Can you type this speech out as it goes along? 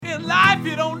If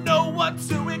you don't know what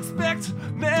to expect,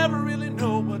 never really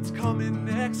know what's coming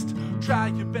next. Try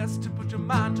your best to put your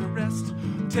mind to rest.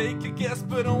 Take a guess,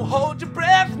 but don't hold your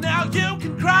breath. Now you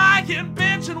can cry and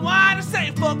bitch and whine and say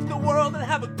fuck the world and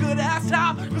have a good ass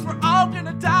time. Cause we're all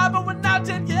gonna die, but we're not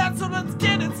dead yet. So let's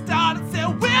get it started. Say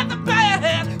we're the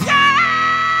band.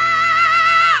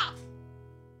 Yeah!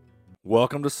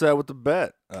 Welcome to Set with the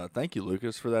Bet. Thank you,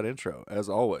 Lucas, for that intro, as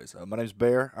always. My name's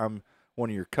Bair. I'm one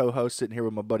of your co-hosts, sitting here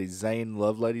with my buddy Zane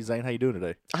Lovelady. Zane, how you doing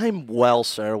today? I'm well,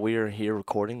 sir. We are here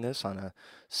recording this on a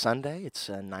Sunday. It's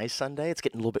a nice Sunday. It's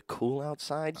getting a little bit cool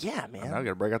outside. Yeah, man. I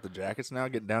got to break out the jackets now,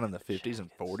 getting down in the 50s and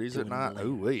 40s at night. layers.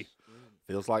 Ooh-wee.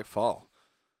 Feels like fall.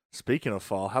 Speaking of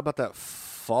fall, how about that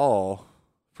fall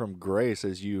from Grace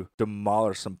as you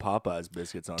demolish some Popeyes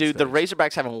biscuits on Dude, stage? the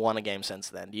Razorbacks haven't won a game since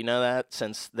then. Do you know that?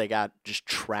 Since they got just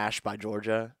trashed by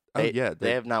Georgia. They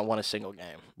have not won a single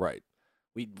game. Right.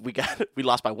 We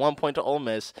lost by 1 point to Ole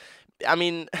Miss. I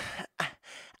mean,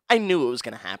 I knew it was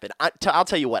going to happen. I'll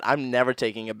tell you what, I'm never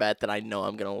taking a bet that I know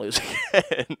I'm going to lose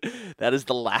again. That is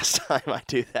the last time I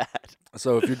do that.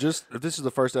 So if this is the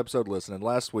first episode listening,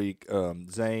 last week, 2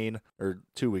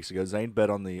 weeks ago, Zane bet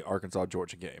on the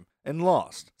Arkansas-Georgia game and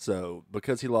lost. So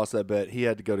because he lost that bet, he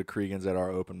had to go to Cregeen's at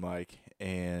our open mic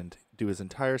and do his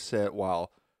entire set while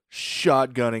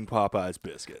shotgunning Popeyes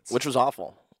biscuits. Which was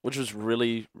awful. Which was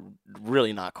really,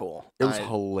 really not cool. It was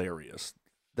hilarious.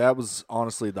 That was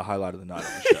honestly the highlight of the night on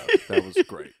the show. That was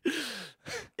great.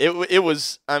 It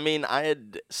was. I mean, I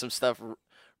had some stuff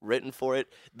written for it.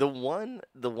 The one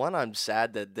I'm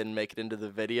sad that didn't make it into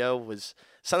the video was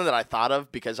something that I thought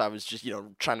of because I was just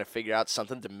trying to figure out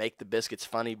something to make the biscuits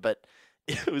funny, but.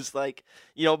 It was like,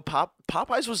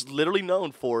 Popeyes was literally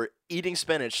known for eating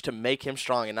spinach to make him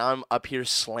strong, and now I'm up here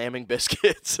slamming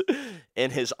biscuits in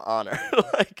his honor.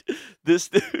 Like, this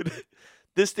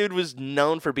dude was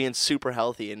known for being super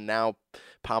healthy, and now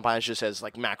Popeyes just has,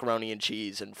 like, macaroni and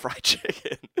cheese and fried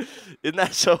chicken. Isn't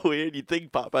that so weird? You'd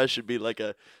think Popeyes should be like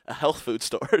a health food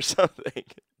store or something.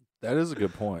 That is a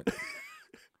good point.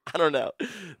 I don't know.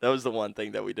 That was the one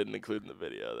thing that we didn't include in the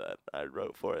video that I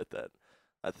wrote for it that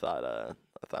I thought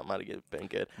might have been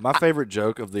good. My favorite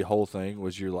joke of the whole thing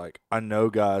was you're like, I know,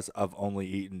 guys, I've only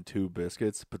eaten 2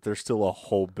 biscuits, but there's still a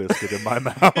whole biscuit in my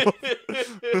mouth.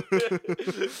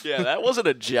 Yeah, that wasn't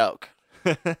a joke.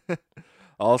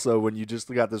 Also, when you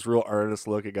just got this real earnest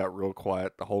look, it got real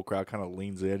quiet. The whole crowd kind of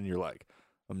leans in, and you're like,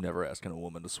 I'm never asking a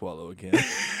woman to swallow again.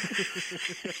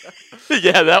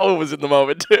 Yeah, that one was in the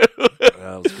moment, too.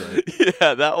 That was great.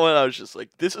 Yeah, that one I was just like,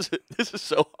 this is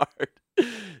so hard.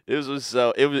 It was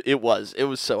so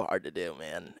hard to do,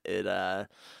 man.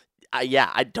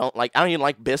 I don't even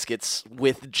like biscuits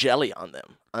with jelly on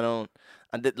them.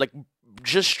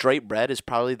 Just straight bread is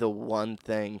probably the one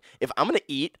thing. If I'm gonna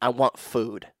eat, I want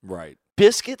food. Right.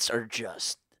 Biscuits are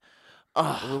just.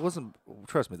 Well, it wasn't.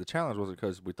 Trust me, the challenge wasn't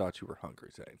because we thought you were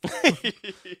hungry, Zane.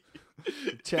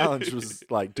 The challenge was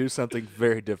like do something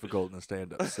very difficult in a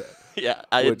stand-up set. Yeah,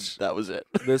 that was it.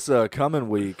 This coming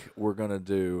week, we're gonna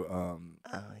do.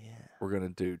 We're gonna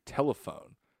do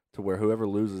telephone, to where whoever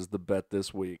loses the bet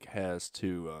this week has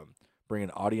to bring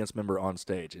an audience member on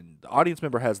stage, and the audience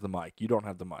member has the mic. You don't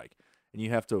have the mic, and you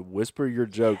have to whisper your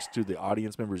jokes to the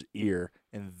audience member's ear,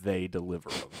 and they deliver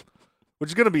them. Which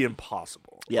is going to be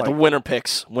impossible. Yeah, the winner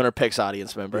picks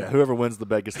audience member. Yeah, whoever wins the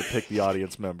bet gets to pick the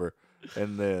audience member,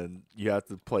 and then you have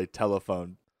to play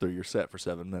telephone through your set for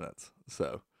 7 minutes.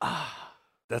 So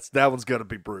that one's going to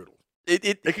be brutal.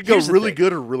 It could go really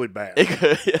good or really bad.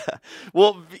 Yeah.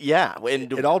 Well, yeah.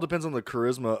 And it all depends on the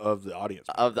charisma of the audience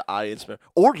member. Of the audience member.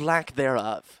 Or lack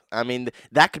thereof. I mean,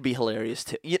 that could be hilarious,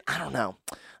 too. I don't know.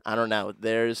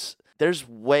 There's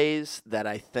ways that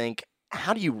I think.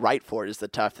 How do you write for it is the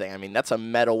tough thing. I mean, that's a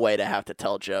meta way to have to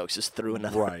tell jokes, just through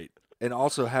another. Right. And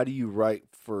also, how do you write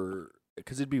for –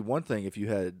 because it'd be one thing if you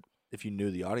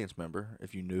knew the audience member,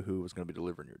 if you knew who was going to be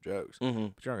delivering your jokes. Mm-hmm.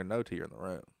 But you're not going to know till you're in the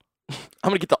room.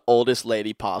 I'm going to get the oldest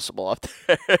lady possible up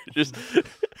there. Just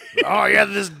oh, yeah,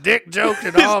 this dick joke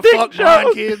and all fuck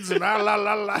blind kids and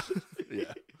la.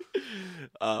 Yeah.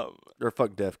 Or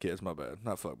fuck deaf kids, my bad.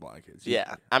 Not fuck blind kids.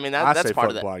 Yeah. I mean, that's say part fuck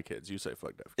of that. Blind kids. You say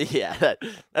fuck deaf kids. Yeah,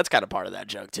 that's kind of part of that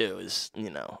joke, too, is,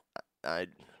 I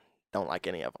don't like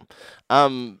any of them.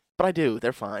 But I do.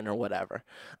 They're fine or whatever.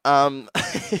 Yeah,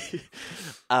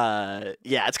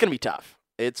 it's going to be tough.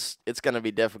 It's going to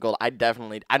be difficult. I don't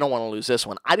want to lose this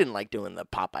one. I didn't like doing the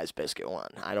Popeyes biscuit one.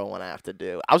 I don't want to have to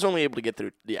do. I was only able to get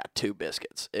through 2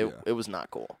 biscuits. It was not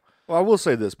cool. Well, I will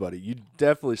say this, buddy. You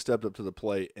definitely stepped up to the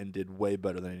plate and did way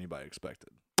better than anybody expected.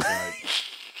 Like,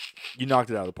 you knocked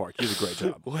it out of the park. You did a great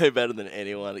job. Way better than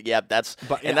anyone. Yeah, that's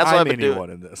what I've been anyone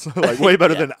doing in this. Like way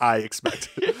better than I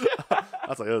expected.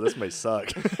 was like, oh, this may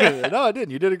suck. No, I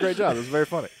didn't. You did a great job. It was very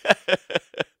funny.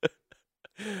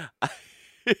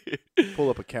 Pull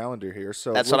up a calendar here.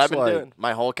 So That's what I've been doing.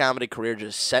 My whole comedy career,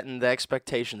 just setting the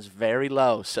expectations very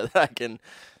low so that I can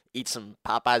eat some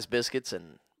Popeye's biscuits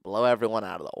and blow everyone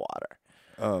out of the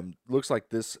water. Looks like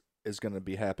this is going to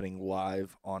be happening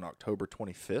live on October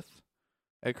 25th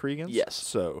at Cregeen's. Yes.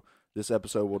 So this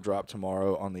episode will drop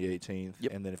tomorrow on the 18th.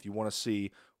 Yep. And then if you want to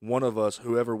see one of us,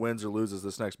 whoever wins or loses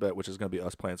this next bet, which is going to be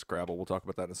us playing Scrabble, we'll talk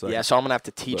about that in a second. Yeah, so I'm going to have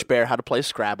to teach Bair how to play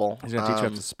Scrabble. He's going to teach you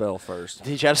how to spell first.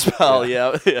 Teach you how to spell,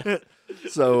 yeah.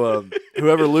 So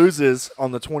whoever loses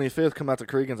on the 25th, come out to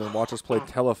Cregeen's and watch us play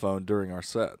telephone during our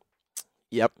set.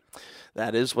 Yep.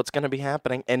 That is what's going to be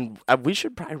happening. And we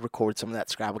should probably record some of that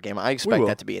Scrabble game. I expect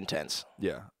that to be intense.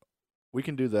 Yeah. We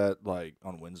can do that like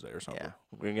on Wednesday or something. Yeah.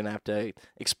 We're going to have to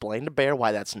explain to Bair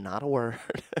why that's not a word.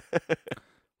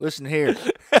 Listen here.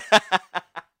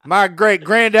 My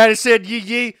great-granddaddy said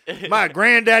yee-yee. My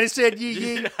granddaddy said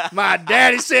yee-yee. My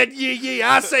daddy said yee-yee.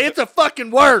 I say it's a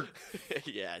fucking word.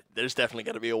 Yeah, there's definitely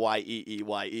going to be a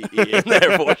Y-E-E-Y-E-E in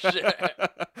there for sure.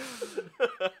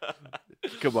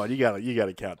 Come on, you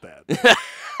gotta count that.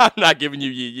 I'm not giving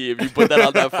you yee-yee if you put that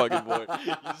on that fucking board.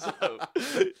 So,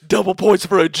 double points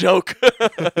for a joke.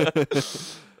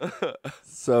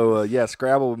 So, yeah,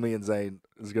 Scrabble with me and Zane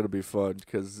is going to be fun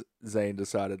because Zane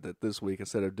decided that this week,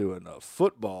 instead of doing a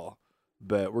football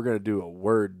bet, we're going to do a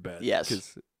word bet. Yes.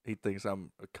 Because he thinks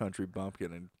I'm a country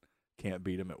bumpkin and can't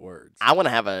beat him at words. I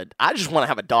just want to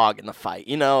have a dog in the fight.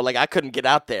 You know, like I couldn't get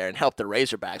out there and help the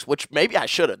Razorbacks, which maybe I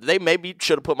should have. They maybe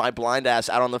should have put my blind ass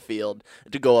out on the field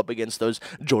to go up against those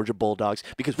Georgia Bulldogs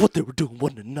because what they were doing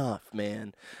wasn't enough,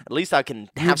 man. At least I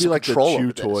can have some like control the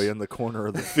over chew toy this. in the corner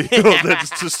of the field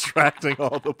that's distracting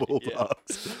all the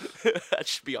Bulldogs. Yeah. That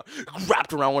should be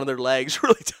wrapped around one of their legs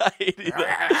really tight. You know?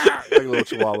 Like a little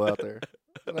chihuahua out there.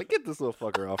 Like, get this little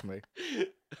fucker off me.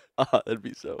 That'd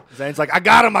be so. Zane's like, I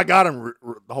got him.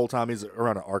 The whole time he's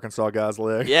around an Arkansas guy's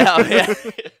leg. Yeah, yeah.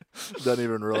 Doesn't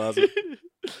even realize it.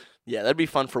 Yeah, that'd be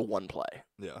fun for one play.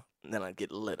 Yeah. And then I'd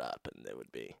get lit up, and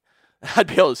I'd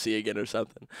be able to see again or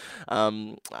something. I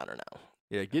don't know.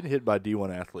 Yeah, getting hit by a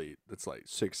D1 athlete that's like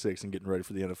 6'6" and getting ready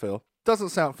for the NFL doesn't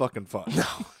sound fucking fun.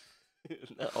 No.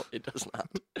 No, it does not.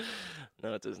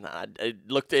 No, it does not. It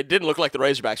didn't look like the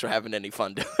Razorbacks were having any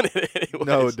fun doing it anyways.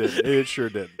 No, it didn't. It sure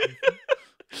didn't.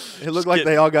 It looked like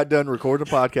they all got done recording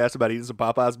a podcast about eating some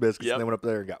Popeye's biscuits, and they went up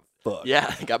there and got fucked. Yeah,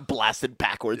 they got blasted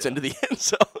backwards into the end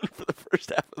zone for the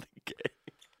first half of the game.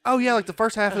 Oh, yeah, like the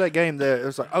first half of that game, it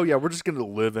was like, oh, yeah, we're just going to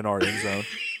live in our end zone.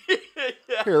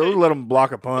 Here, we'll let them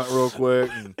block a punt real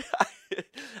quick. And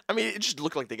I mean, it just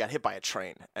looked like they got hit by a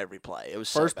train every play. It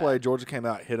was first so play, bad. Georgia came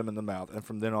out, hit him in the mouth, and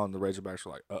from then on, the Razorbacks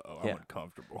were like, I'm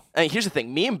uncomfortable. And here's the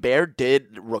thing. Me and Bair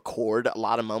did record a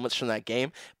lot of moments from that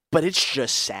game, but it's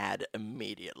just sad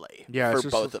immediately for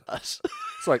both of us.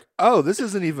 It's like, oh, this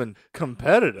isn't even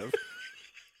competitive.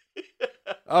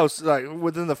 Oh, so like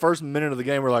within the first minute of the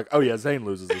game, we're like, oh, yeah, Zane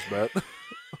loses this bet.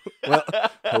 Well,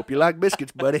 hope you like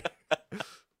biscuits, buddy.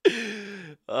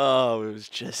 Oh, it was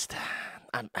just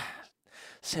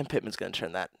Sam Pittman's going to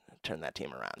turn that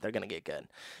team around. They're going to get good.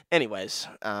 Anyways,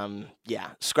 yeah,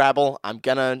 Scrabble, I'm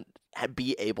going to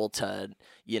be able to,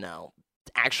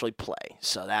 actually play.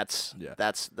 So that's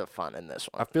the fun in this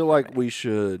one. I feel like we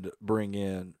should bring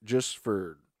in, just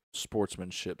for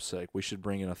sportsmanship's sake, we should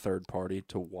bring in a third party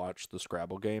to watch the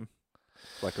Scrabble game,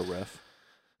 like a ref.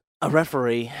 A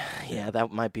referee. Yeah,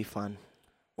 that might be fun.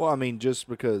 Well, I mean, just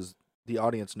because the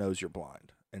audience knows you're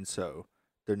blind, and so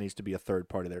there needs to be a third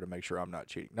party there to make sure I'm not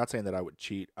cheating. Not saying that I would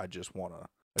cheat. I just want a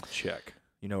check.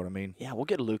 You know what I mean? Yeah, we'll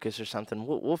get Lucas or something.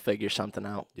 We'll figure something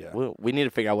out. Yeah. We need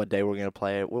to figure out what day we're gonna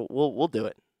play it. We'll do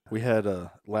it. We had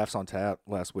Laughs on Tap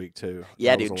last week too.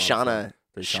 Yeah, dude. Shauna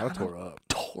tore up.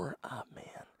 Tore up, man.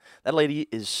 That lady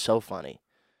is so funny.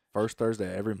 First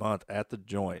Thursday every month at the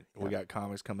Joint. Yep. We got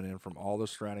comics coming in from all the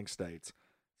surrounding states.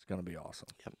 It's gonna be awesome.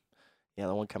 Yep. Yeah,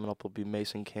 the one coming up will be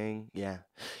Mason King. Yeah.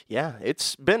 Yeah,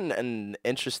 it's been an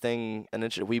interesting.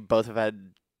 We both have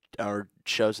had our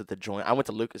shows at the Joint. I went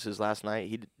to Lucas's last night.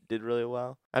 He did really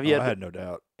well. I had no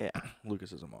doubt. Yeah.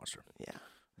 Lucas is a monster. Yeah.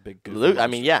 Big good. Luke, I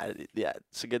mean, yeah,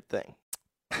 it's a good thing.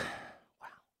 Wow.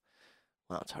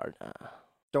 Well, it's hard.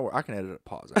 Don't worry, I can edit a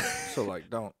pause out. So like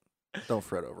don't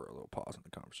fret over a little pause in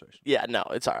the conversation. Yeah, no,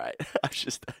 it's all right. I was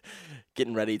just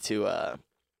getting ready to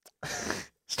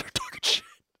start talking shit.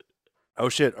 Oh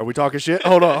shit, are we talking shit?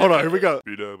 Hold on, here we go.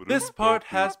 This part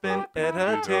has been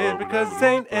edited because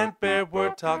Zane and Bair were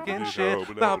talking shit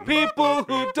about people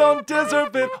who don't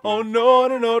deserve it. Oh no,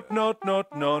 no, no, no, no,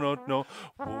 no, no, no.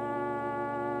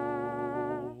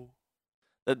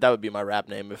 That would be my rap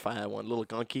name if I had one. Little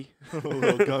Gunky.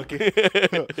 Little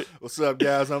Gunky. What's up,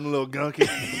 guys? I'm Little Gunky.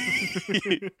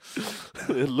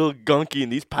 Little Gunky,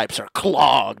 and these pipes are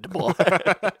clogged, boy.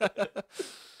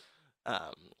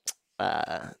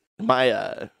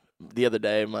 The other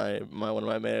day, my one of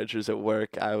my managers at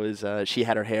work, she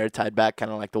had her hair tied back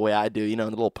kind of like the way I do, in a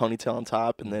little ponytail on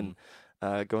top, and then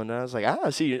going down. I was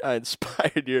like, see, I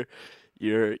inspired your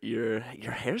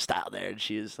hairstyle there. And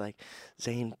she was like,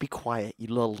 Zane, be quiet, you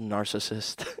little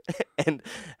narcissist. And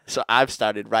so I've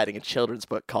started writing a children's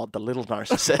book called The Little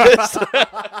Narcissist.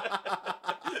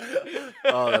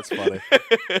 Oh, that's funny.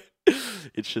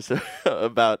 It's just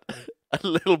about a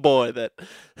little boy that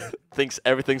thinks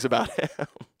everything's about him,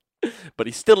 but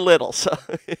he's still little. So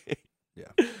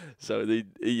yeah. So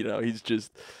he's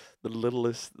just the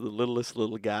littlest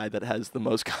little guy that has the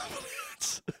most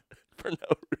confidence for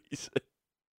no reason.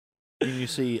 And you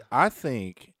see, I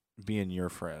think being your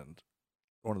friend,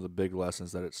 one of the big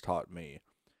lessons that it's taught me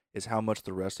is how much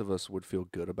the rest of us would feel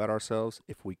good about ourselves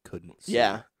if we couldn't see.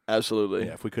 Yeah, absolutely.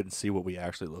 Yeah, if we couldn't see what we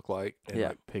actually look like and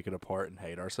like pick it apart and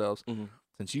hate ourselves. Mm-hmm.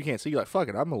 Since you can't see, you're like, fuck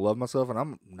it, I'm going to love myself and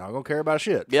I'm not going to care about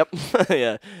shit. Yep.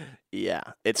 Yeah.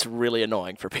 It's really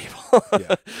annoying for people.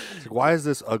 Yeah. It's like, why is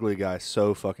this ugly guy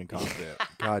so fucking confident?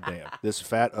 God damn. This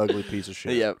fat, ugly piece of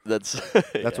shit. Yeah, that's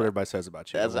what everybody says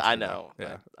about you. I know.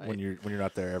 Yeah. When you're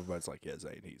not there, everybody's like, yeah,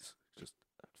 Zane, he's just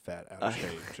fat, out of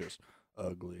shape, just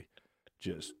ugly,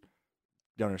 just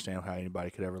don't understand how anybody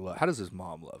could ever love. How does his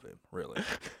mom love him, really?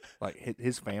 Like,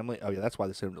 his family? Oh, yeah, that's why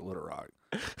they sent him to Little Rock.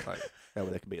 Like, that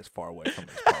way they can be as far away from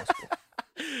him as possible.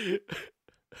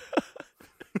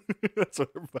 That's what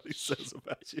everybody says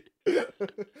about you.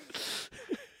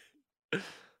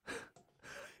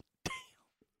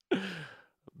 Damn.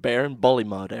 Bair in bully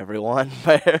mode, everyone.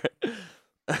 Bair.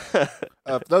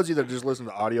 For those of you that just listen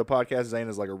to audio podcasts, Zane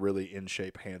is like a really in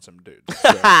shape, handsome dude.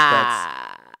 So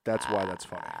that's why that's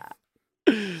funny.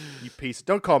 You piece.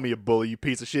 Don't call me a bully, you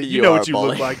piece of shit. You know what you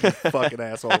look like, you fucking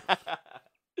asshole.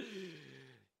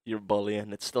 You're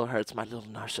bullying. It still hurts my little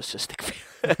narcissistic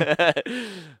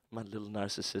my little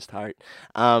narcissist heart.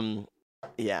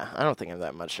 Yeah, I don't think I'm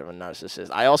that much of a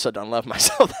narcissist. I also don't love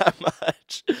myself that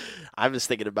much. I was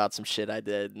thinking about some shit I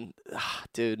did.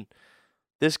 Dude,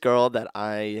 this girl that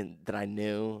I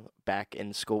knew back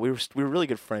in school, we were really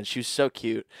good friends. She was so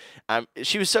cute.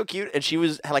 She was so cute, and she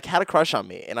was like had a crush on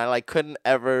me, and I couldn't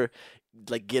ever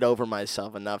get over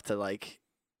myself enough to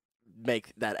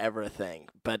make that ever a thing.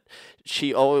 But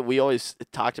we always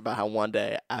talked about how one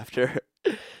day after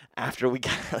we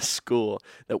got out of school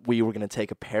that we were going to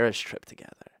take a Paris trip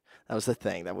together. That was the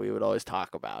thing that we would always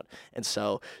talk about. And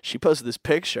so she posted this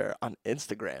picture on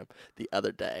Instagram the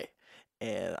other day,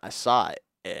 and I saw it,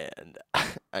 and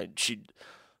she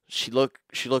looked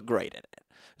great in it.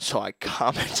 So I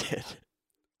commented,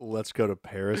 "Let's go to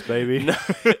Paris, baby." No,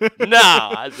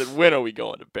 I said, "When are we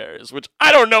going to Paris?" Which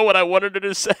I don't know what I wanted her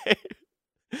to say,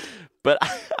 but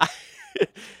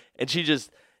and she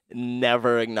just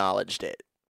never acknowledged it.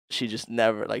 She just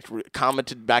never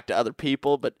commented back to other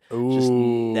people, but just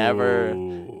never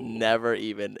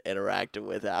even interacted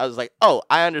with it. I was like, oh,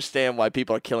 I understand why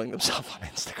people are killing themselves on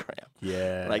Instagram.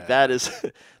 Yeah,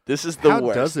 this is the worst.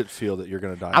 How does it feel that you're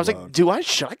gonna die? I was alone? Like,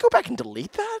 should I go back and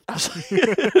delete that? I was like,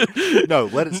 no,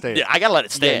 let it stand. Yeah, I gotta let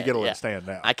it stand. Yeah, you gotta let it stand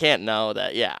now. I can't know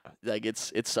that. Yeah,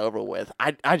 it's over with.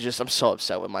 I'm so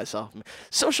upset with myself.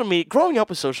 Social media. Growing up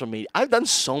with social media, I've done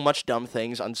so much dumb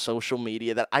things on social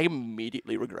media that I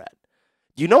immediately regret.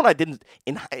 You know what I did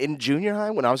in junior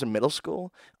high when I was in middle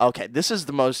school? Okay, this is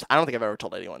the most. I don't think I've ever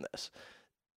told anyone this.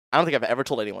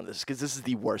 Because this is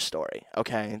the worst story,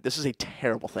 okay? This is a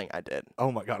terrible thing I did. Oh,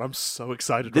 my God. I'm so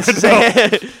excited this right now.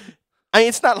 I mean,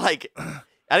 it's not like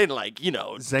I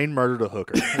didn't Zane murdered a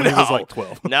hooker when he was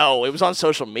 12. No, it was on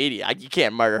social media. You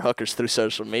can't murder hookers through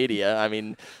social media. I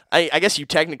mean, I guess you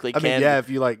technically can. I mean, yeah, if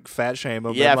you fat shame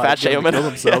them. Yeah, fat shame them. Kill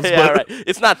themselves. Yeah, right.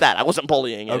 It's not that. I wasn't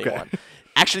bullying anyone. Okay.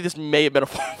 Actually, this may have been a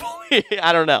form of bullying.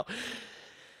 I don't know.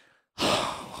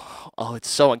 Oh, it's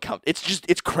so uncomfortable.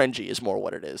 It's cringy is more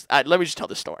what it is. Let me just tell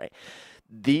the story.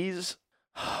 I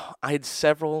had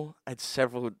several girls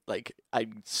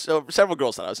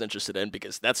that I was interested in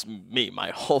because that's me my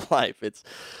whole life.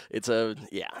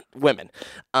 Women.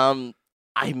 I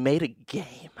made a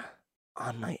game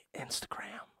on my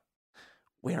Instagram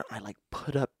where I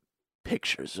put up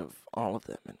pictures of all of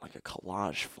them in a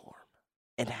collage form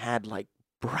and had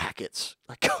brackets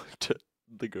going to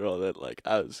the girl that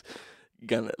I was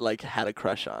gonna had a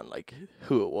crush on,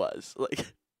 who it was,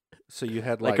 So you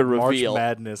had a March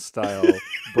Madness style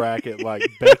bracket,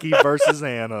 Becky versus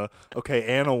Anna. Okay,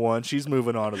 Anna won. She's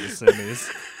moving on to the semis.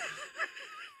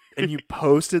 And you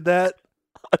posted that?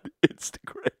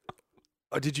 Instagram.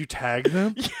 Did you tag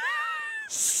them?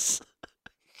 Yes.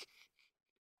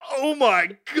 Oh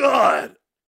my God.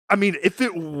 I mean, if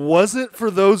it wasn't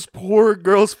for those poor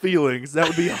girls' feelings, that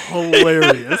would be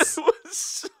hilarious. It was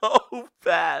so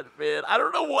bad, man. I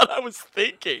don't know what I was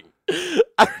thinking.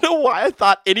 I don't know why I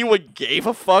thought anyone gave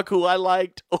a fuck who I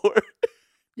liked or.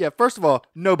 Yeah, first of all,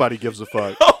 nobody gives a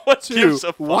fuck. No one Two, gives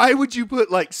a fuck. why would you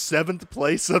put like 7th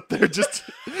place up there just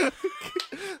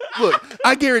Look,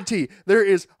 I guarantee there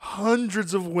is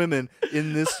hundreds of women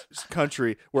in this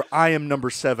country where I am number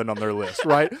 7 on their list,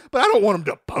 right? But I don't want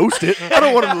them to post it. I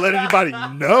don't want them to let anybody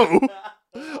know.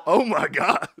 Oh my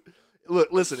God.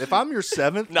 Look, listen, if I'm your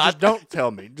 7th, just don't tell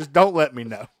me. Just don't let me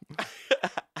know.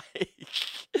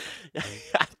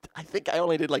 I think I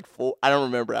only did like 4. I don't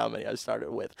remember how many I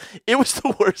started with. It was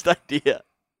the worst idea.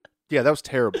 Yeah, that was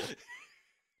terrible.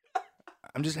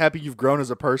 I'm just happy you've grown as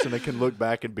a person and can look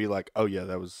back and be like, oh, yeah,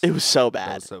 It was so bad.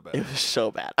 That was so bad. It was so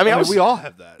bad. I mean, we all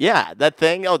have that. Yeah, that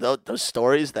thing. Oh, those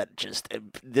stories that just.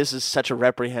 This is such a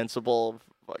reprehensible.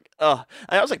 I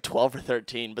was like 12 or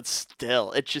 13, but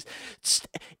still,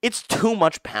 it's too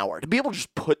much power to be able to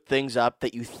just put things up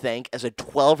that you think as a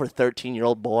 12 or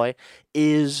 13-year-old boy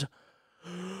is.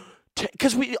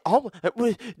 Because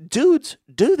dudes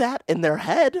do that in their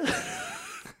head.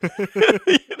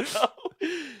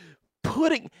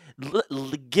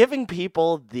 Giving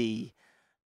people the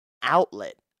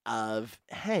outlet of,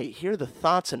 hey, here are the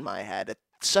thoughts in my head at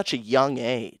such a young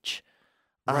age.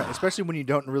 Right, especially when you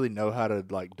don't really know how to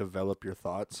like develop your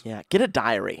thoughts. Yeah, get a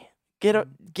diary. Get a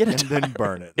and diary. then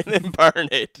burn it. And then burn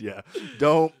it. Yeah,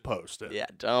 don't post it. Yeah,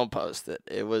 don't post it.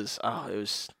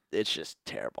 It's just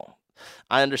terrible.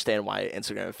 I understand why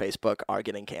Instagram and Facebook are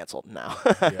getting canceled now.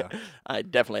 Yeah. I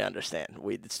definitely understand.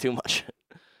 It's too much.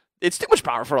 It's too much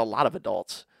power for a lot of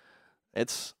adults.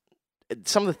 It's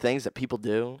some of the things that people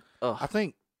do. Ugh. I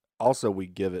think also we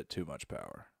give it too much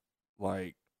power.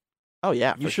 Like, oh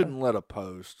yeah, you shouldn't let a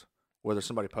post, whether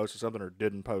somebody posted something or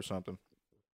didn't post something,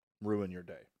 ruin your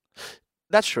day.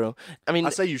 That's true. I mean, I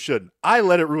say you shouldn't. I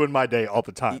let it ruin my day all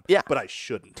the time. Yeah, but I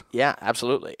shouldn't. Yeah,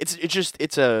 absolutely.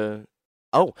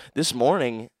 This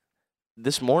morning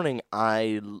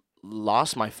I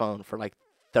lost my phone for like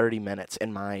 30 minutes,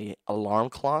 and my alarm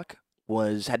clock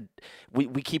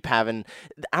we keep having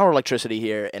our electricity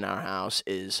here in our house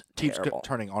is terrible. Keeps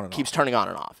turning on and off. Keeps turning on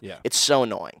and off. Yeah. It's so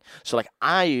annoying. So like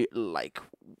I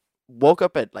woke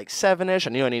up at like 7-ish. I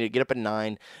knew I needed to get up at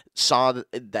 9. Saw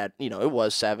that it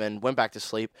was 7. Went back to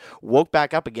sleep. Woke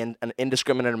back up again an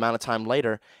indiscriminate amount of time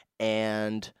later,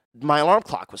 and my alarm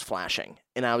clock was flashing.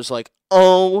 And I was like,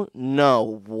 oh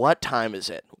no, what time is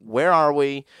it? Where are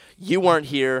we? You weren't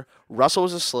here. Russell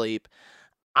was asleep.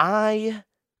 I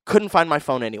couldn't find my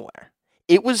phone anywhere.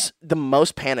 It was the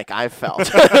most panic I've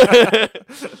felt.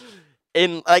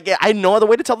 And like I had no other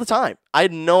way to tell the time. I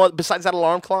had besides that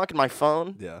alarm clock and my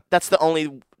phone. Yeah. That's the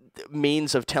only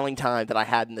means of telling time that I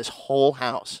had in this whole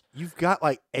house. You've got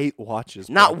like 8 watches.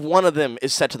 Not one of them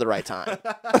is set to the right time.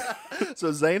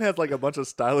 So Zane has like a bunch of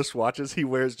stylish watches he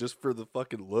wears just for the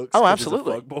fucking looks. Oh,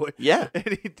 absolutely. He's a fuckboy. Yeah.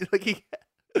 And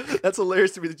that's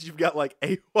hilarious to me that you've got like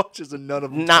 8 watches and none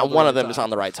of them. Not one of them is on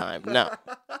the right time. No.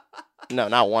 No,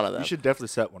 not one of them. You should definitely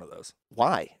set one of those.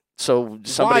 Why? So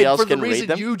somebody else can read them? For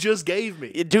the reason you just gave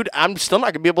me. Dude, I'm still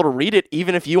not going to be able to read it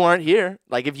even if you aren't here.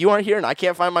 Like, if you aren't here and I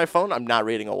can't find my phone, I'm not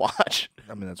reading a watch.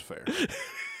 I mean, that's fair.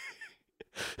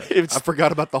 I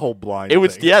forgot about the whole blind thing.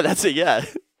 Yeah, that's it, yeah.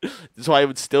 That's why it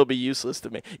would still be useless to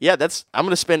me. Yeah, I'm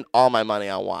going to spend all my money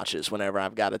on watches whenever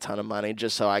I've got a ton of money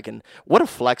just so I can. What a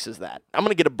flex is that? I'm going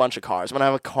to get a bunch of cars. I'm going to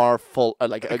have a car full,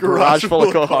 like a garage full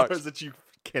of cars that you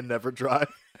can never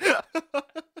drive.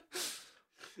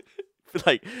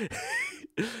 Like,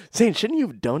 Zane, shouldn't you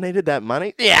have donated that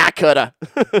money? Yeah, I coulda.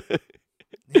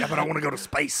 Yeah, but I want to go to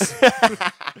space.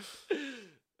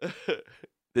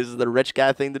 This is the rich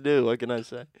guy thing to do. What can I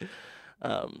say?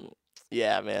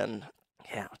 Yeah, man.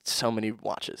 Yeah, so many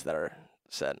watches that are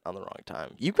set on the wrong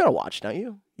time. You've got a watch, don't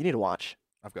you? You need a watch.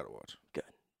 I've got a watch. Good.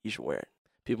 You should wear it.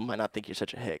 People might not think you're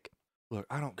such a hick. Look,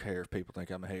 I don't care if people think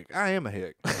I'm a hick. I am a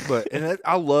hick.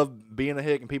 I love being a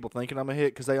hick and people thinking I'm a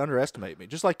hick because they underestimate me.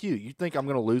 Just like you. You think I'm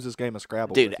going to lose this game of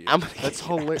Scrabble Dude, with you. That's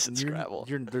hilarious. Scrabble.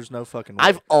 There's no fucking way.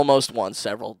 I've almost won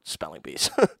several spelling bees.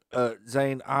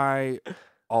 Zane, I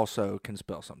also can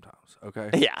spell sometimes, okay?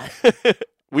 Yeah.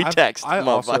 We text. I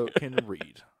also can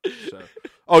read. So.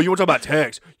 Oh, you want to talk about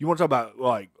text? You want to talk about,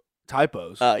 like,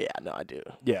 typos? Oh, yeah. No, I do.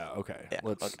 Yeah, okay. Yeah,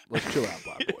 let's chill out,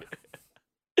 Black Boy.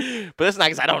 But that's not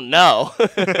because I don't know. God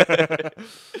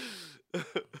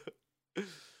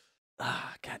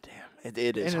damn. It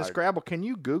is And in hard. Scrabble, can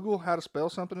you Google how to spell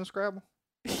something in Scrabble?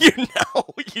 You know,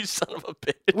 you son of a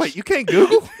bitch. Wait, you can't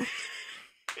Google?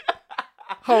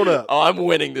 Hold up. Oh, I'm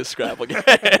winning this Scrabble game.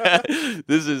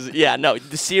 This is, no,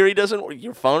 the Siri doesn't work.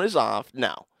 Your phone is off.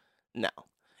 No.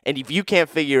 And if you can't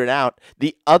figure it out,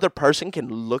 the other person can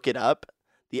look it up.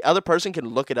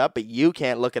 But you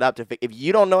can't look it up. If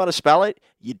you don't know how to spell it,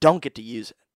 you don't get to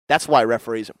use it. That's why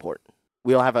referee is important.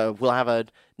 We'll have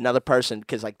another person,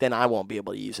 because like then I won't be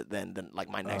able to use it. Then like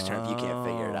my next turn, if you can't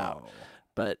figure it out.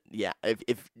 But yeah,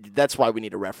 if that's why we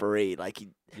need a referee, like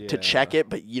to check it,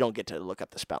 but you don't get to look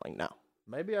up the spelling. No.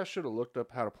 Maybe I should have looked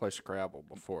up how to play Scrabble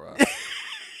before I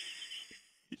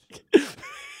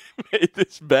made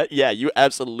this bet. Yeah, you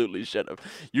absolutely should have.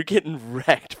 You're getting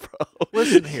wrecked, bro.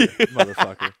 Listen here,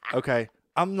 motherfucker. Okay,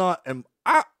 I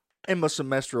am a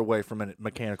semester away from a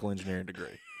mechanical engineering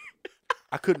degree.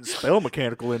 I couldn't spell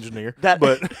mechanical engineer, but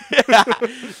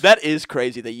that is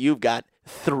crazy that you've got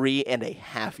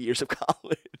 3.5 years of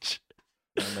college.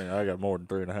 I mean, I got more than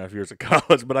 3.5 years of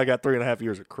college, but I got 3.5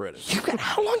 years of credit.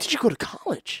 How long did you go to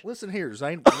college? Listen here,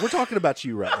 Zane. We're talking about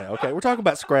you right now, okay? We're talking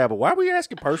about Scrabble. Why were you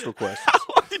asking personal questions? How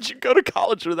long did you go to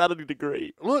college without any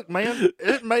degree? Look, man,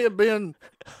 it may have been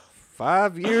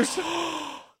 5 years.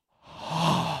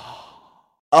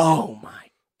 Oh,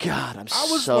 my God. I'm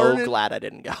so glad I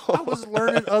didn't go. I was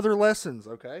learning other lessons,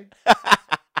 okay?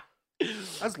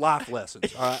 That's life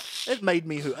lessons, all right?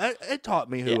 It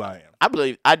taught me who I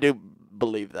am. I do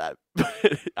believe that.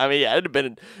 I mean, yeah, it'd have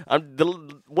been.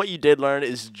 What you did learn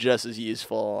is just as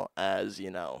useful as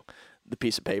the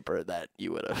piece of paper that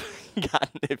you would have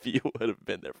gotten if you would have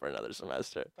been there for another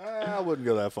semester. I wouldn't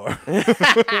go that far.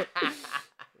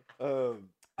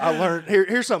 I learned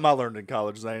here's something I learned in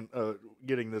college, Zane.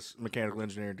 Getting this mechanical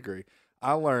engineering degree,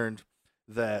 I learned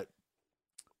that,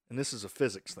 and this is a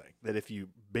physics thing, that if you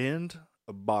bend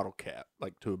a bottle cap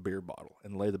like to a beer bottle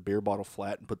and lay the beer bottle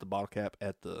flat and put the bottle cap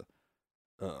at the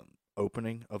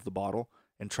opening of the bottle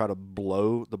and try to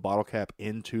blow the bottle cap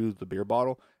into the beer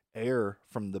bottle, air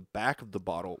from the back of the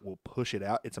bottle will push it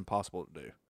out. It's impossible to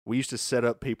do. We used to set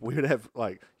up people. We would have,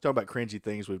 like, talking about cringy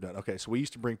things we've done. Okay, so we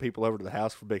used to bring people over to the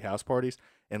house for big house parties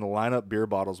and line up beer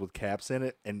bottles with caps in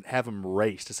it and have them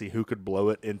race to see who could blow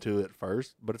it into it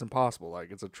first. But it's impossible. Like,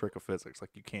 it's a trick of physics.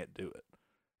 Like, you can't do it.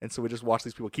 And so we just watch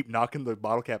these people keep knocking the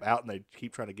bottle cap out, and they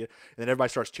keep trying to get. And then everybody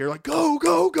starts cheering, like, "Go,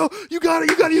 go, go! You got it!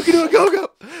 You got it! You can do it! Go, go!"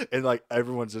 And like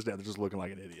everyone's just down there, just looking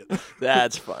like an idiot.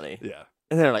 That's funny. Yeah.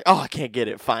 And they're like, "Oh, I can't get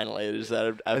it." Finally, and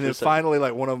then finally,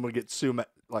 like one of them would get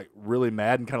really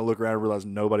mad and kind of look around and realize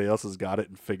nobody else has got it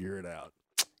and figure it out.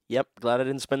 Yep, glad I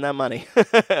didn't spend that money.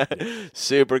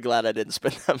 Super glad I didn't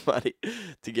spend that money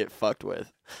to get fucked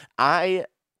with.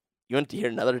 You want to hear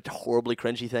another horribly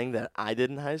cringy thing that I did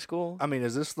in high school? I mean,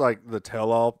 is this like the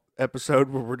tell-all episode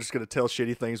where we're just going to tell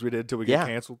shitty things we did until we get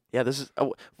canceled? Yeah, this is.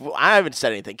 I haven't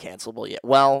said anything cancelable yet.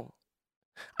 Well,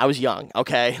 I was young.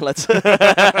 Okay, let's.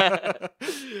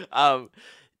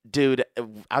 Dude,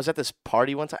 I was at this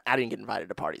party one time. I didn't get invited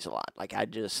to parties a lot. Like I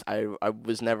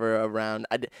was never around.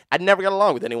 I never got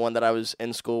along with anyone that I was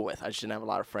in school with. I just didn't have a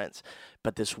lot of friends.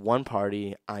 But this one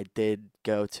party I did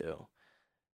go to.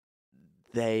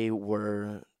 We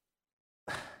were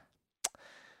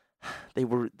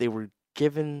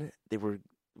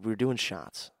doing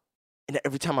shots. And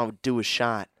every time I would do a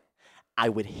shot, I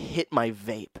would hit my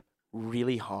vape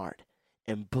really hard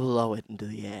and blow it into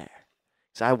the air.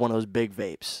 So I had one of those big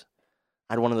vapes.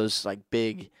 I had one of those like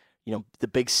big, the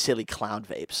big silly cloud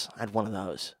vapes. I had one of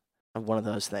those. I had one of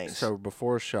those things. So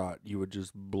before a shot, you would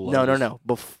just blow. No.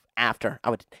 After I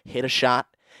would hit a shot,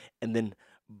 and then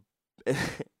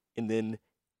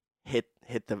hit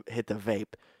the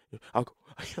vape. I'll go,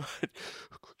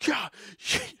 yeah,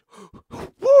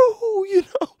 woo,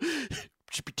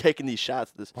 just be taking these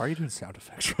shots. Why are you doing sound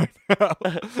effects right now?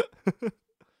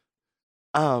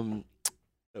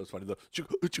 That was funny though.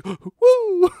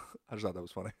 Woo! I just thought that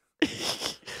was funny.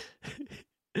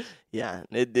 Yeah,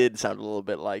 it did sound a little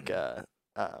bit like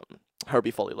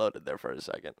Herbie Fully Loaded there for a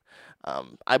second.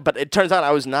 But it turns out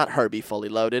I was not Herbie Fully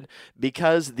Loaded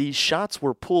because these shots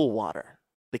were pool water.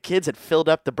 The kids had filled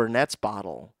up the Burnett's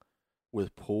bottle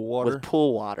with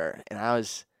pool water, and I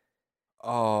was.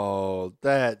 Oh,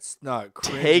 that's not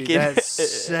crazy. That's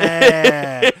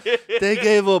sad. They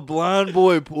gave a blind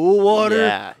boy pool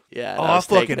water? Yeah. Oh, I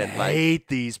fucking hate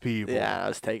these people. Yeah, I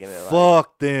was taking it.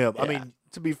 Fuck them. Yeah. I mean,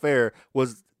 to be fair,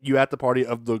 was you at the party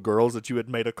of the girls that you had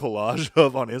made a collage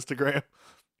of on Instagram?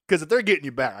 Because if they're getting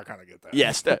you back, I kind of get that.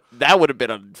 Yes, that would have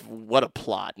been what a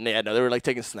plot. Yeah, no, they were like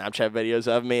taking Snapchat videos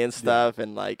of me and stuff,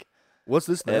 and like. What's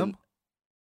this them?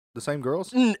 The same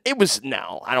girls? It was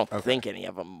no. I don't think any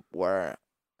of them were.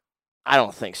 I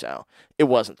don't think so. It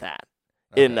wasn't that.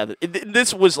 Okay.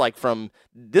 This was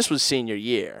this was senior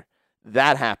year.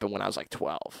 That happened when I was like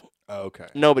 12. Oh, okay.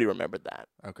 Nobody remembered that.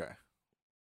 Okay.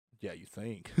 Yeah, you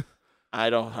think. I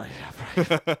don't. I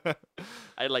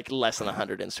had like less than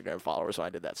 100 Instagram followers when I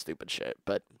did that stupid shit.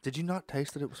 But did you not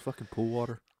taste that it was fucking pool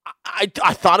water?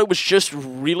 I thought it was just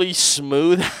really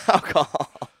smooth alcohol.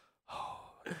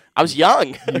 I was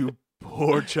young. You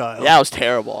poor child. Yeah, it was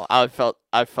terrible. I felt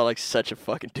like such a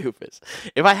fucking doofus.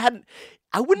 If I hadn't,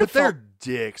 I wouldn't But have felt.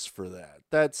 they're dicks for that.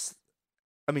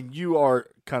 I mean, you are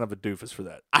kind of a doofus for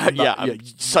that. I'm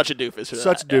such a doofus for that.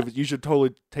 Such a doofus. Yeah. You should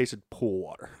totally tasted pool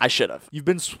water. I should have. You've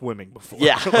been swimming before.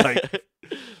 Yeah. Like,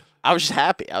 I was just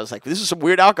happy. I was like, this is some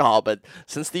weird alcohol, but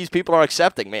since these people are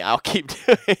accepting me, I'll keep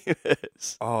doing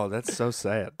this. oh, that's so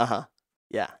sad. Uh-huh.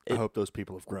 Yeah. I hope those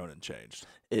people have grown and changed.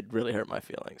 It really hurt my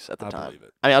feelings at the time. I believe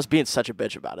it. I mean, I was being such a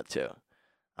bitch about it, too.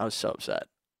 I was so upset.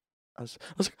 I was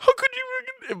like, how could you?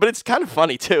 But it's kind of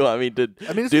funny, too. I mean,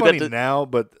 it's funny now,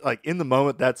 but like in the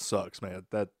moment, that sucks, man.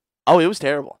 Oh, it was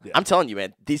terrible. Yeah. I'm telling you,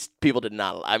 man. These people did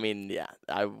not. I mean, yeah.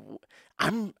 I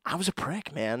was a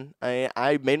prick, man.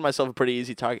 I made myself a pretty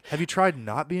easy target. Have you tried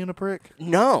not being a prick?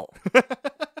 No.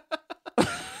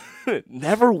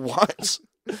 Never once.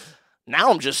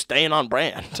 Now I'm just staying on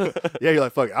brand. Yeah, you're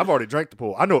like, fuck it, I've already drank the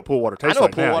pool. I know what pool water tastes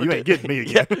like now. You ain't getting me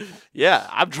again. Yeah,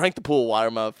 I've drank the pool water,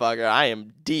 motherfucker. I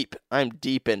am deep. I'm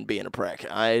deep in being a prick.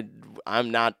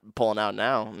 I'm not pulling out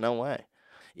now. No way.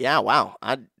 Yeah, wow.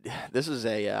 This is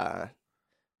a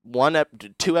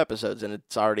 2 episodes, and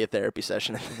it's already a therapy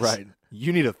session. Right.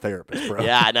 You need a therapist, bro.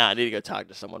 Yeah, I know. I need to go talk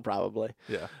to someone probably.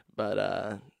 Yeah.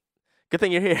 But good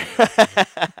thing you're here.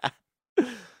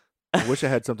 I wish I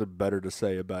had something better to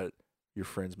say about your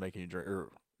friends making you drink, or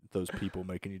those people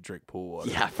making you drink pool water.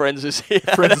 Yeah, friends is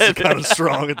kind of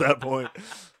strong at that point.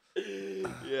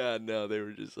 Yeah, no, they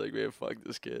were just like, man, fuck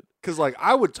this kid. Because like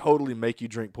I would totally make you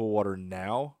drink pool water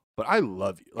now, but I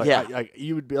love you. Like, yeah,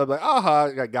 you would be like,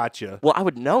 aha, I got you. Well, I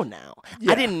would know now.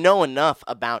 Yeah. I didn't know enough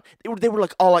about. They were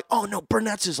like all like, oh no,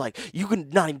 Burnett's is like you can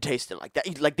not even taste it like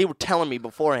that. Like they were telling me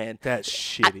beforehand. That's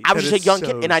shitty. I was just a young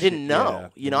kid, and I didn't know.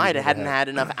 Yeah, you know, I hadn't had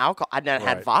enough alcohol. I'd not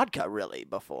had vodka really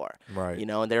before. Right. You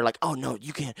know, and they're like, oh no,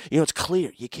 you can't. You know, it's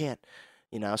clear. You can't.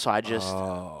 You know, so I just,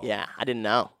 I didn't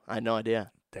know. I had no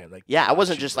idea. Damn, I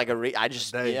wasn't just like I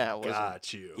just, they it wasn't.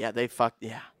 Got you. Yeah, they fucked.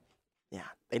 Yeah.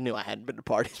 They knew I hadn't been to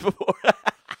parties before.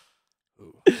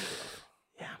 Ooh.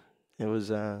 Yeah, it was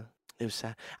sad.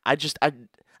 I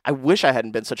wish I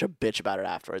hadn't been such a bitch about it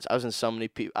afterwards. I was in so many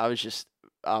people. I was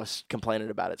complaining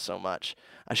about it so much.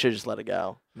 I should have just let it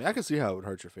go. I mean, I can see how it would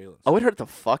hurt your feelings. Oh, it hurt the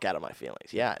fuck out of my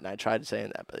feelings. Yeah, and I tried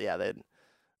saying that, but yeah,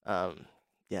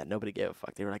 nobody gave a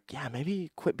fuck. They were like, yeah, maybe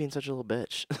quit being such a little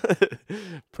bitch.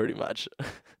 Pretty much.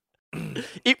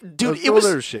 It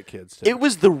was shit kids too. It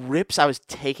was the rips I was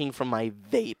taking from my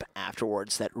vape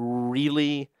afterwards that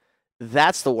really.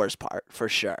 That's the worst part for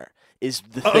sure. Is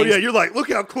the oh yeah, you're like,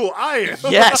 look how cool I am.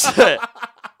 Yes.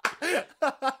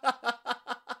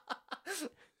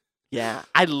 Yeah,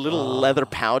 I had a little leather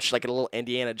pouch, like a little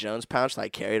Indiana Jones pouch that I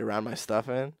carried around my stuff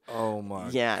in. Oh my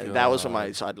yeah, God. That was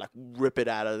when so I'd like rip it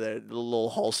out of the little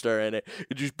holster and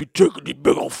it'd just be taking these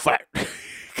big old fat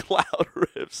cloud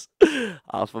rips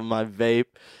off of my vape.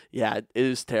 Yeah, it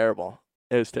was terrible.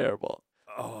 It was terrible.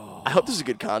 Oh. I hope this is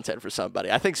good content for somebody.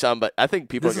 I think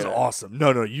people This are gonna... is awesome.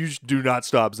 No, you do not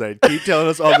stop, Zane. Keep telling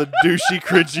us all the douchey,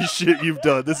 cringy shit you've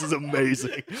done. This is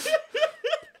amazing.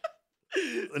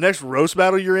 The next roast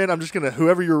battle you're in, I'm just going to,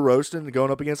 whoever you're roasting and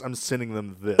going up against, I'm sending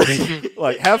them this.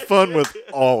 Like, have fun with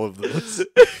all of this.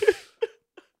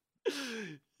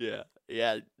 Yeah.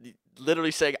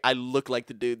 Literally saying I look like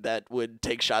the dude that would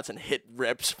take shots and hit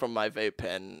rips from my vape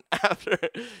pen after.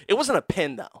 It wasn't a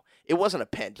pen, though. It wasn't a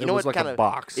pen. You know what like kind of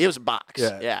box. It was a box.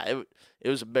 Yeah. It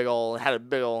was a big old. Had a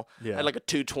big old. Yeah. Had like a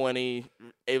 220.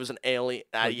 It was an alien.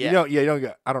 Yeah. You don't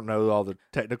get. I don't know all the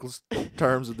technical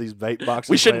terms of these vape boxes.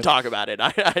 We shouldn't talk about it.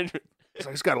 It's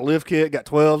like it's got a lift kit, got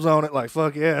 12s on it. Like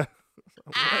fuck yeah.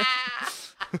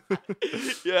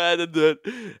 Yeah,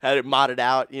 had it modded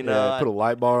out. You know, put a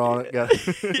light bar on it. Got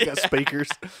got speakers.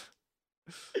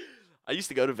 I used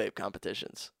to go to vape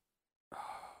competitions.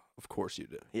 Of course you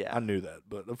did. Yeah, I knew that,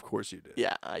 but of course you did.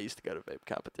 Yeah, I used to go to vape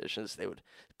competitions.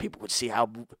 People would see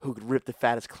who could rip the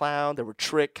fattest clown. There were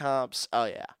trick comps. Oh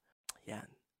yeah, it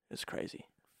was crazy.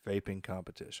 Vaping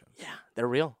competitions. Yeah, they're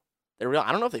real. They're real.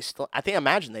 I don't know if they still.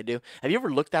 Imagine they do. Have you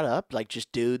ever looked that up? Like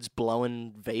just dudes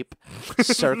blowing vape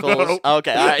circles. No.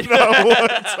 Okay, all right. No, one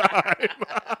time.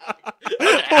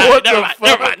 What the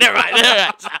fuck? Never mind.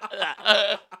 Let's talk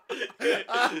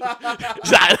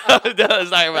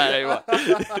about it anymore.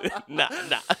 Nah.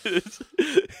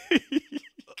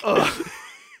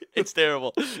 It's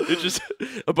terrible. It's just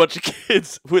a bunch of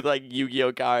kids with like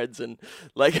Yu-Gi-Oh cards and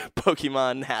like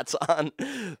Pokemon hats on,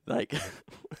 like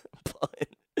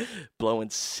blowing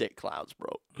sick clouds,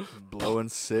 bro. Blowing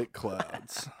sick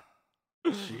clouds.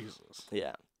 Jesus.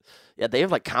 Yeah. Yeah, they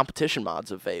have like competition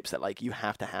mods of vapes that like you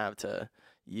have to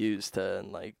use to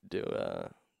like do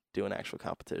an actual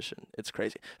competition. It's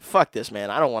crazy. Fuck this, man.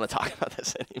 I don't want to talk about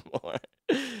this anymore.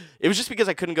 It was just because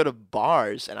I couldn't go to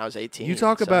bars and I was 18. You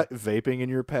talk about vaping in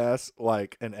your past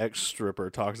like an ex-stripper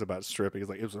talks about stripping. It's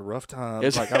like, it was a rough time.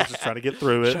 It's like, I was just trying to get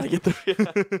through it.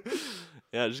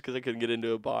 Yeah, just because I couldn't get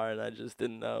into a bar and I just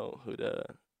didn't know who to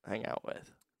hang out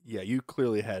with. Yeah, you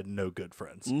clearly had no good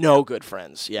friends. No good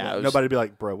friends. Yeah. Nobody would be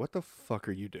like, bro, what the fuck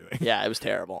are you doing? Yeah, it was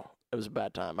terrible. It was a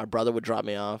bad time. My brother would drop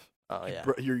me off. Oh, yeah.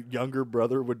 Your younger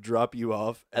brother would drop you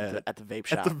off at the vape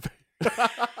shop.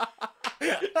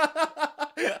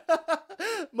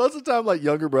 Most of the time, like,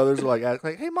 younger brothers are like,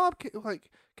 hey, Mom,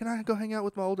 can I go hang out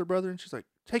with my older brother? And she's like,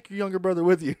 take your younger brother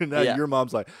with you. And now your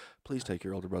mom's like, please take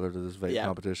your older brother to this vape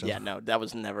competition. Yeah, no, that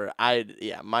was never.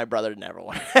 My brother never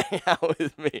wanted to hang out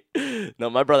with me. No,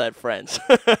 my brother had friends.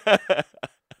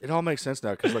 It all makes sense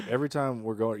now because, like, every time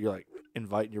we're going, you're like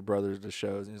inviting your brothers to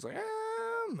shows, and he's like,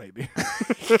 maybe.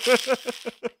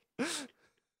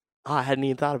 Oh, I hadn't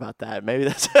even thought about that. Maybe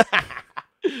that's.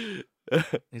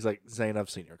 He's like, Zane, I've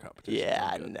seen your competition.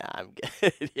 Yeah, I'm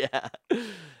good.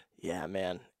 Yeah,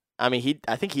 man. I mean,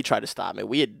 I think he tried to stop me.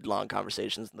 We had long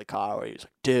conversations in the car where he was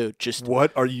like, dude, just.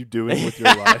 What are you doing with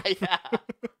your life?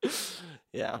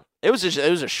 Yeah. It was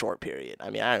a short period. I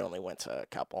mean, I only went to a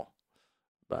couple,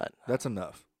 but. That's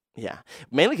enough. Yeah.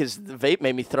 Mainly because the vape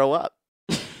made me throw up.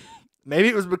 Maybe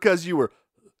it was because you were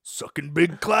sucking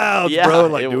big clouds, bro,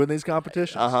 and like doing these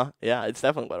competitions. Yeah, it's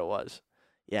definitely what it was.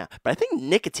 Yeah, but I think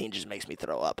nicotine just makes me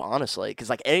throw up, honestly, because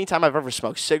like anytime I've ever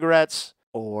smoked cigarettes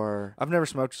or I've never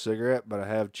smoked a cigarette, but I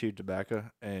have chewed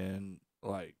tobacco, and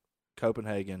like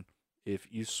Copenhagen, if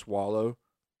you swallow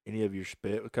any of your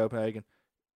spit with Copenhagen,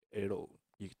 you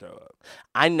can throw up.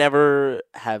 I never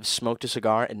have smoked a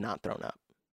cigar and not thrown up.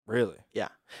 Really? Yeah.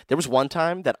 There was one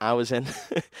time that I was I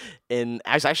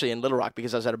was actually in Little Rock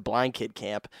because I was at a blind kid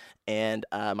camp, and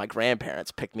my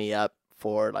grandparents picked me up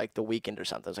for like the weekend or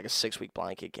something. It was like a 6-week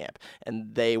blind kid camp,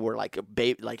 and they were like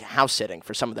house sitting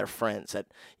for some of their friends that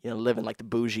live in like the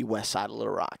bougie west side of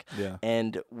Little Rock. Yeah.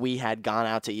 And we had gone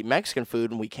out to eat Mexican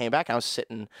food, and we came back. And I was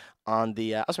sitting on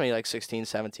the I was maybe like 16,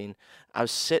 17. I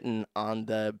was sitting on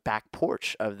the back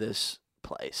porch of this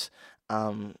place.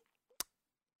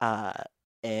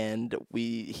 And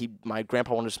my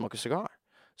grandpa wanted to smoke a cigar.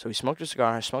 So he smoked a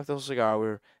cigar. I smoked the cigar. We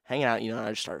were hanging out, and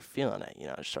I just started feeling it.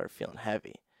 I just started feeling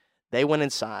heavy. They went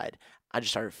inside. I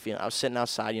just started feeling. I was sitting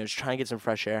outside, just trying to get some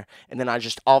fresh air, and then I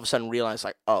just all of a sudden realized,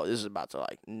 like, oh, this is about to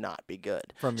like not be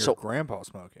good. From your grandpa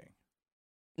smoking?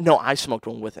 No, I smoked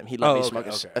one with him. He let me smoke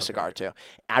a cigar too.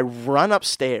 I run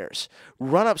upstairs,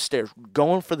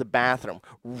 going for the bathroom.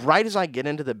 Right as I get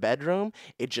into the bedroom,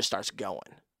 it just starts going.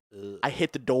 Ugh. I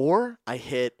hit the door. I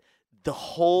hit the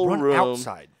whole room.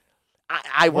 Outside.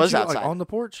 I was outside. Like, on the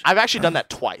porch? I've actually done that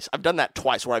twice. I've done that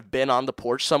twice where I've been on the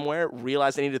porch somewhere,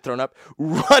 realized I needed to throw up,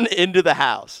 run into the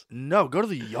house. No, go to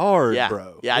the yard,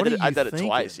 bro. Yeah, I did it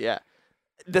twice, yeah.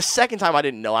 The second time I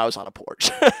didn't know I was on a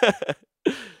porch.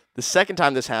 The second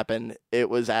time this happened, it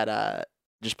was at,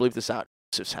 just bleep this out,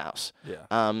 Joseph's house.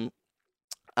 Yeah.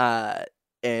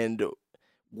 And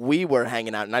we were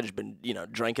hanging out, and I just been,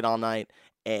 drinking all night,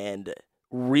 and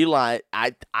realized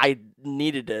I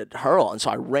needed to hurl, and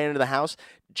so I ran into the house.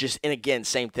 And again,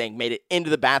 same thing. Made it into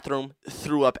the bathroom,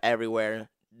 threw up everywhere.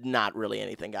 Not really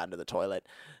anything got into the toilet.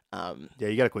 Yeah,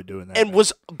 you gotta quit doing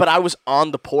that. But I was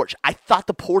on the porch. I thought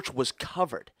the porch was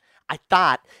covered. I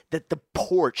thought that the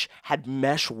porch had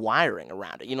mesh wiring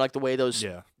around it. Like the way those.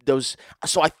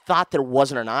 So I thought there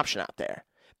wasn't an option out there.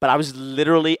 But I was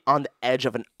literally on the edge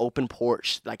of an open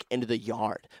porch, like into the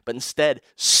yard. But instead,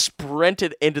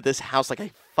 sprinted into this house like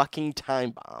a fucking time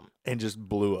bomb. And just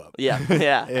blew up. Yeah.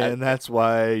 And that's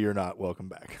why you're not welcome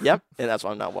back. Yep. And that's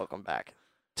why I'm not welcome back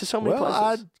to so many places.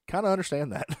 I kind of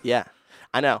understand that. Yeah.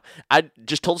 I know. I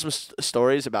just told some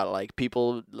stories about like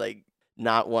people like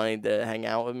not wanting to hang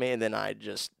out with me, and then I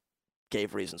just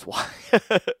gave reasons why.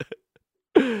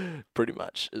 Pretty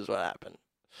much is what happened.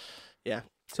 Yeah.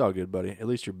 It's all good, buddy. At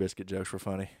least your biscuit jokes were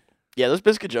funny. Yeah, those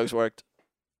biscuit jokes worked.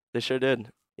 They sure did.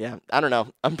 Yeah, I don't know.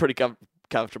 I'm pretty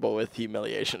comfortable with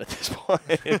humiliation at this point.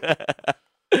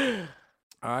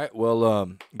 All right.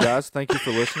 Well, guys, thank you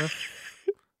for listening.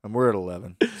 And we're at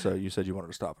 11, so you said you wanted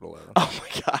to stop at 11. Oh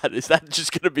my God, is that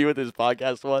just gonna be what this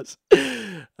podcast was?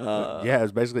 Yeah,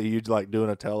 it's basically you like doing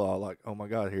a tell-all, like, oh my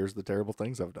God, here's the terrible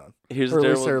things I've done. Here's or the at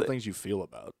least terrible terrible things you feel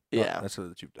about. Yeah. Not necessarily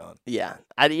that you've done. Yeah,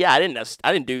 I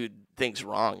didn't do things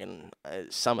wrong in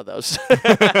some of those.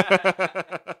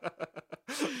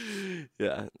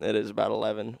 Yeah, it is about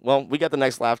 11. Well, we got the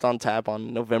next Laughed on Tap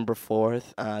on November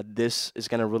 4th. This is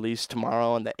going to release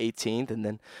tomorrow on the 18th, and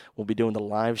then we'll be doing the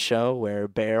live show where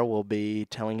Bair will be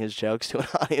telling his jokes to an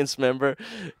audience member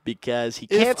because he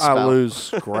can't spell. If I lose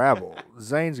Scrabble,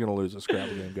 Zane's going to lose a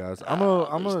Scrabble game, guys. I'm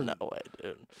gonna no way,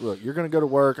 dude. Look, you're going to go to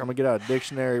work. I'm going to get out a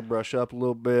dictionary, brush up a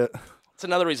little bit. It's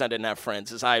another reason I didn't have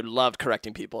friends is I loved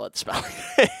correcting people at spelling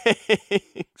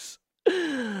things.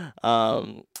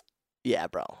 Yeah,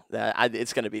 bro.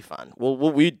 It's gonna be fun.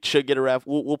 We should get a ref.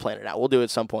 We'll plan it out. We'll do it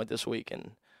at some point this week and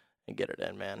get it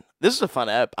in, man. This is a fun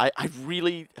ep.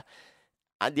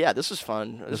 This is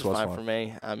fun. This was fun for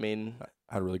me. I mean,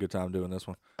 I had a really good time doing this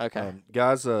one. Okay,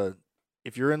 guys.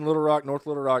 If you're in Little Rock, North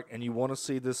Little Rock, and you want to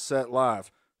see this set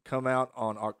live, come out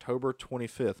on October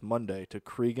 25th, Monday, to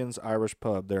Cregeen's Irish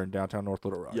Pub there in downtown North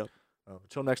Little Rock. Yep.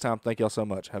 Until next time, thank y'all so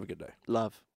much. Have a good day. Love.